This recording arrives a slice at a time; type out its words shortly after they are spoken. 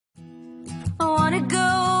I wanna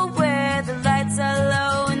go where the lights are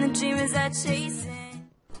low and the dreamers are chasing.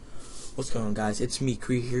 What's going on, guys? It's me,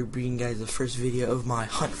 Cree, here, bringing you guys the first video of my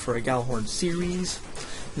Hunt for a Gjallarhorn series.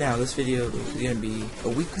 Now, this video is going to be a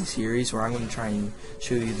weekly series where I'm going to try and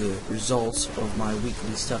show you the results of my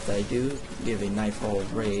weekly stuff that I do, giving nightfall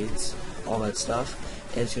raids, all that stuff.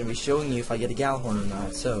 And it's going to be showing you if I get a Gjallarhorn or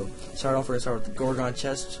not. So, we're going to start with the Gorgon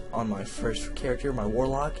chest on my first character, my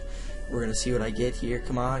Warlock. We're going to see what I get here.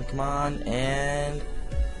 Come on, and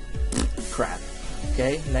crap.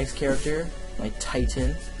 Okay, next character, my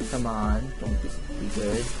Titan. Come on, don't be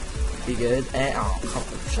good. Be good. And oh, come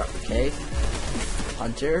on, shut. Okay.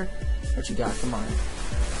 Hunter, what you got? Come on.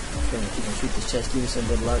 Gonna shoot this chest. Give me some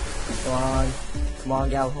good luck. Come on,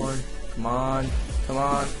 Gjallarhorn. Come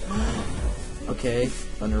on. Okay,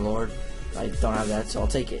 Thunderlord. I don't have that, so I'll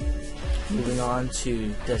take it. Moving on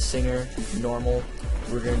to the Singer, normal.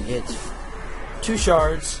 We're gonna get 2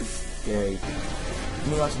 shards. Great.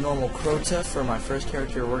 Moving on to normal Crota for my first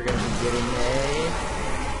character. We're gonna be getting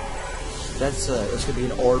that's gonna be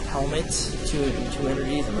an orb helmet. Two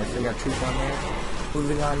entities. I'm gonna figure out truth on there.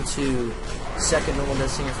 Moving on to second normal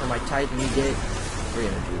Death Singer for my Titan. We get 3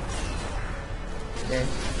 energy. Okay.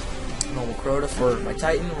 Normal Crota for my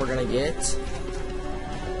Titan. We're gonna get.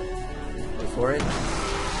 Wait for it.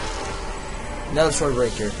 Another Sword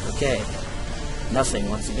Breaker. Okay. Nothing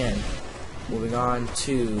once again. Moving on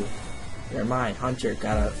to my Hunter.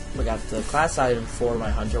 We got the class item for my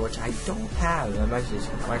Hunter, which I don't have. I'm actually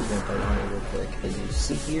going to put it on it real quick. As you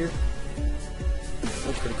see here,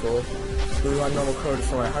 looks pretty cool. Moving on normal Crota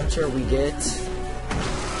for my Hunter, we get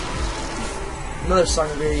another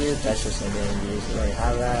Song of Various. That's just going to be used. We already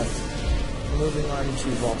have that. Moving on to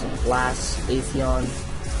Vault of Glass, Atheon.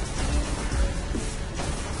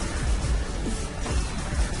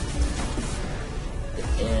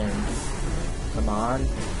 And come on,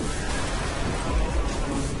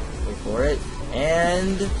 wait for it,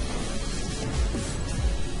 and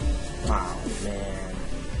wow, man,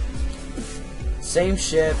 same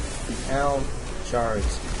ship, helm,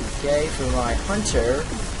 shards. Okay, for my Hunter,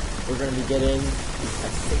 we're gonna be getting, I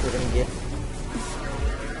think we're gonna get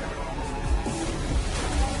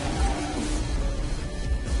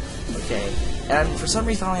okay, and for some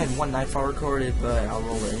reason I only had 1 nightfall recorded, but I'll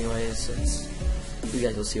roll it anyways since you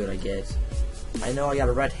guys will see what I get. I know I got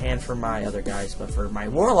a red hand for my other guys, but for my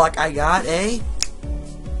Warlock, I got a